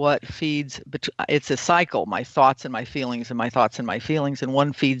that's what feeds, it's a cycle, my thoughts and my feelings and my thoughts and my feelings, and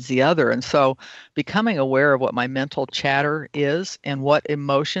one feeds the other. And so becoming aware of what my mental chatter is and what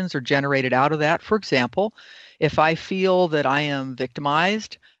emotions are generated out of that. For example, if I feel that I am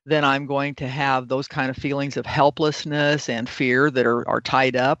victimized, then I'm going to have those kind of feelings of helplessness and fear that are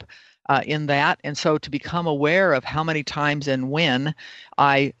tied up in that. And so to become aware of how many times and when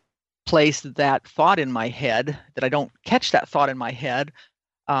I place that thought in my head, that I don't catch that thought in my head,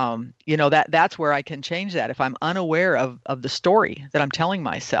 that's where I can change that. If I'm unaware of the story that I'm telling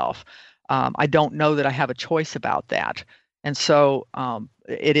myself, I don't know that I have a choice about that. And so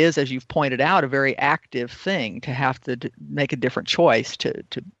it is, as you've pointed out, a very active thing to have to make a different choice, to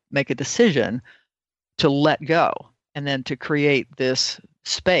make a decision to let go, and then to create this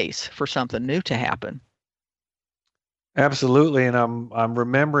space for something new to happen. Absolutely, and I'm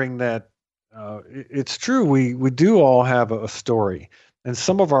remembering that it's true. We do all have a story, and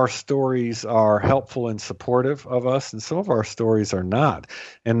some of our stories are helpful and supportive of us, and some of our stories are not.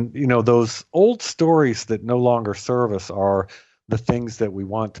 And those old stories that no longer serve us are the things that we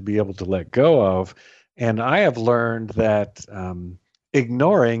want to be able to let go of. And I have learned that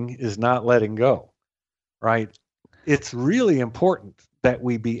ignoring is not letting go. Right? It's really important that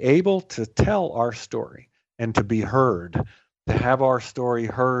we be able to tell our story and to be heard, to have our story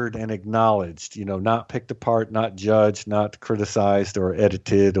heard and acknowledged, not picked apart, not judged, not criticized or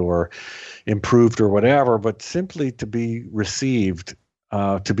edited or improved or whatever, but simply to be received,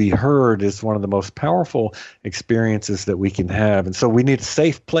 to be heard is one of the most powerful experiences that we can have. And so we need a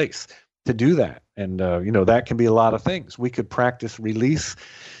safe place to do that. And, that can be a lot of things. We could practice release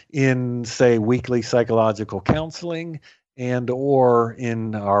in, say, weekly psychological counseling, and or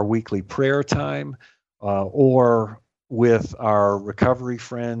in our weekly prayer time, or with our recovery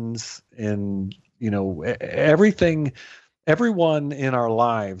friends, and everyone in our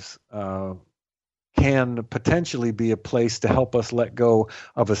lives can potentially be a place to help us let go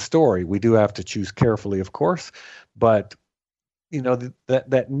of a story. We do have to choose carefully, of course, but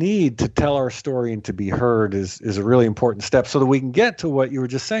that need to tell our story and to be heard is a really important step, so that we can get to what you were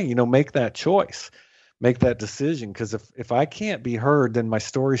just saying, make that choice. Make that decision, because if I can't be heard, then my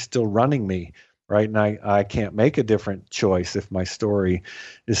story's still running me, right? And I can't make a different choice if my story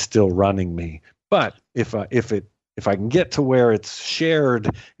is still running me. But if I can get to where it's shared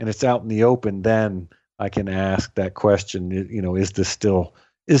and it's out in the open, then I can ask that question. Is this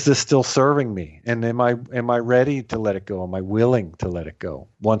still serving me? And am I ready to let it go? Am I willing to let it go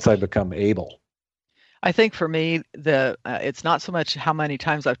once I become able? I think for me, it's not so much how many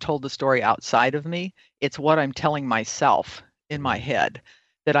times I've told the story outside of me, it's what I'm telling myself in my head,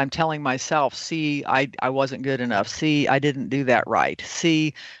 that I'm telling myself, see, I wasn't good enough. See, I didn't do that right.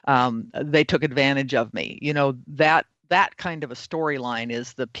 See, they took advantage of me. That kind of a storyline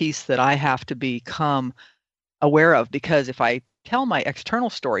is the piece that I have to become aware of, because if I tell my external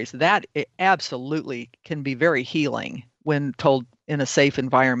stories, that it absolutely can be very healing when told in a safe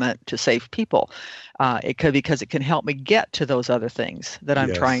environment to safe people. It could, because it can help me get to those other things that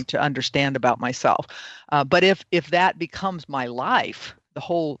I'm trying to understand about myself. But if that becomes my life,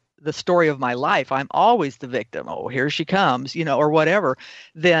 the story of my life, I'm always the victim. Oh, here she comes, or whatever.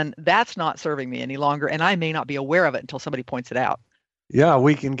 Then that's not serving me any longer, and I may not be aware of it until somebody points it out. Yeah,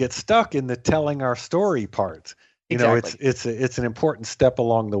 we can get stuck in the telling our story part. Exactly. It's an important step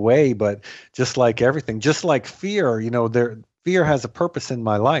along the way, but just like everything, just like fear, fear has a purpose in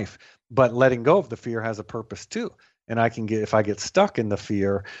my life, but letting go of the fear has a purpose too. And if I get stuck in the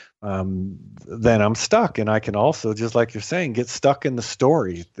fear, then I'm stuck. And I can also, just like you're saying, get stuck in the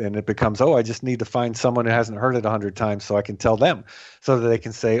story, and it becomes, I just need to find someone who hasn't heard it 100 times so I can tell them, so that they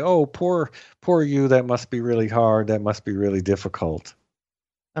can say, oh, poor you, that must be really hard. That must be really difficult.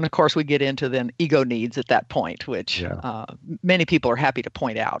 And of course, we get into then ego needs at that point, which many people are happy to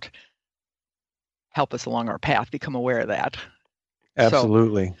point out. Help us along our path, become aware of that.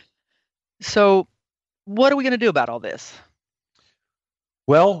 Absolutely. So what are we going to do about all this?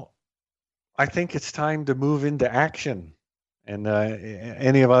 Well, I think it's time to move into action. And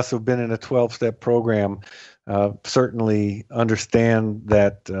any of us who've been in a 12-step program certainly understand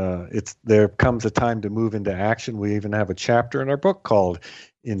that there comes a time to move into action. We even have a chapter in our book called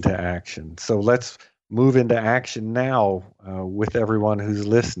Into Action. So let's move into action now with everyone who's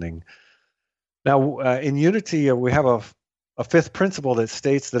listening. Now, in Unity, we have a fifth principle that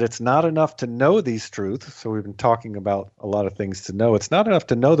states that it's not enough to know these truths. So we've been talking about a lot of things to know. It's not enough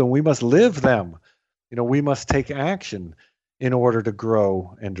to know them. We must live them. We must take action in order to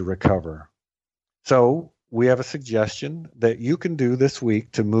grow and to recover. So we have a suggestion that you can do this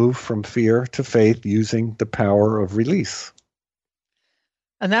week to move from fear to faith using the power of release.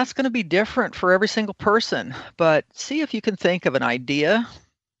 And that's going to be different for every single person. But see if you can think of an idea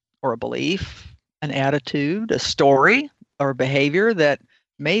or a belief, an attitude, a story, or behavior that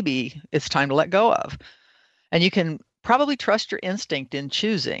maybe it's time to let go of. And you can probably trust your instinct in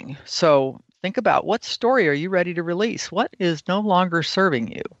choosing. So think about, what story are you ready to release? What is no longer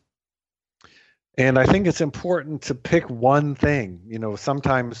serving you? And I think it's important to pick one thing.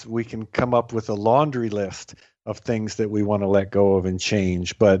 Sometimes we can come up with a laundry list of things that we want to let go of and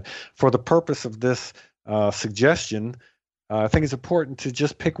change. But for the purpose of this suggestion, I think it's important to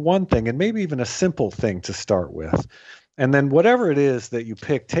just pick one thing, and maybe even a simple thing to start with. And then whatever it is that you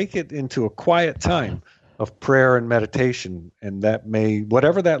pick, take it into a quiet time of prayer and meditation, and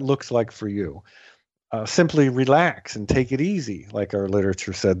whatever that looks like for you. Simply relax and take it easy, like our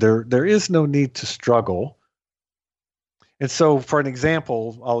literature said. There is no need to struggle. And so, for an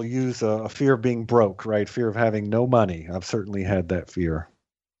example, I'll use a fear of being broke, right? Fear of having no money. I've certainly had that fear.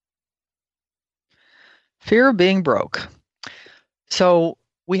 Fear of being broke. So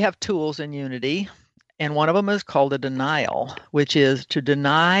we have tools in Unity, and one of them is called a denial, which is to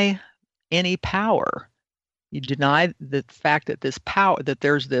deny any power. You deny the fact that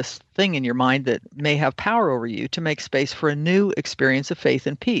there's this thing in your mind that may have power over you, to make space for a new experience of faith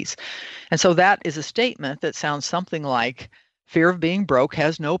and peace. And so that is a statement that sounds something like, fear of being broke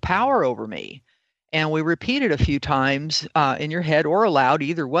has no power over me. And we repeat it a few times in your head or aloud,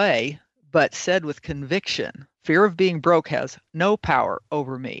 either way, but said with conviction. Fear of being broke has no power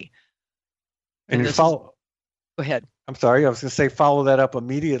over me. And go ahead. I'm sorry, I was going to say, follow that up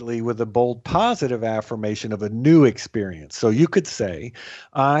immediately with a bold positive affirmation of a new experience. So you could say,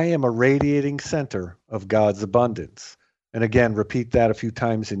 I am a radiating center of God's abundance. And again, repeat that a few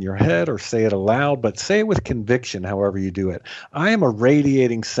times in your head or say it aloud, but say it with conviction, however you do it. I am a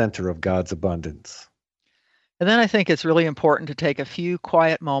radiating center of God's abundance. And then I think it's really important to take a few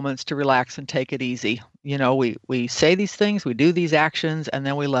quiet moments to relax and take it easy. We say these things, we do these actions, and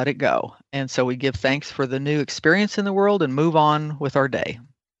then we let it go. And so we give thanks for the new experience in the world and move on with our day.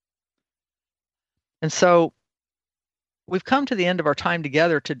 And so we've come to the end of our time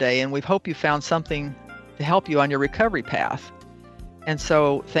together today, and we hope you found something to help you on your recovery path. And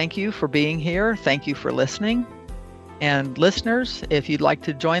so thank you for being here. Thank you for listening. And listeners, if you'd like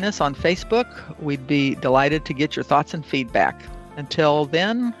to join us on Facebook, we'd be delighted to get your thoughts and feedback. Until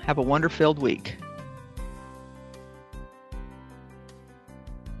then, have a wonder-filled week.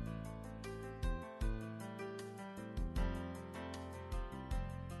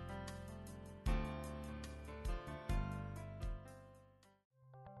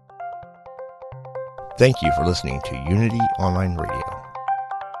 Thank you for listening to Unity Online Radio,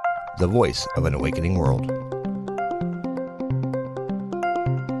 the voice of an awakening world.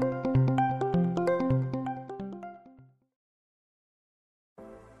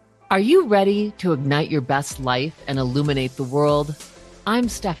 Are you ready to ignite your best life and illuminate the world? I'm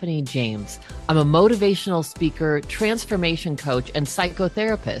Stephanie James. I'm a motivational speaker, transformation coach, and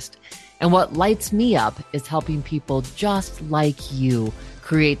psychotherapist. And what lights me up is helping people just like you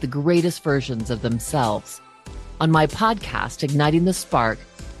create the greatest versions of themselves. On my podcast, Igniting the Spark,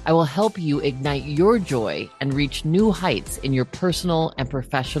 I will help you ignite your joy and reach new heights in your personal and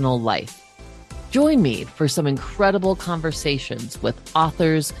professional life. Join me for some incredible conversations with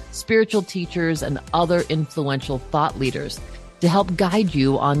authors, spiritual teachers, and other influential thought leaders to help guide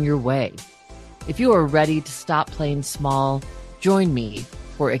you on your way. If you are ready to stop playing small, join me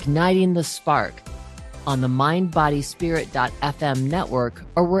for Igniting the Spark on the mindbodyspirit.fm network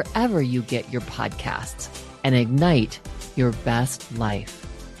or wherever you get your podcasts, and ignite your best life.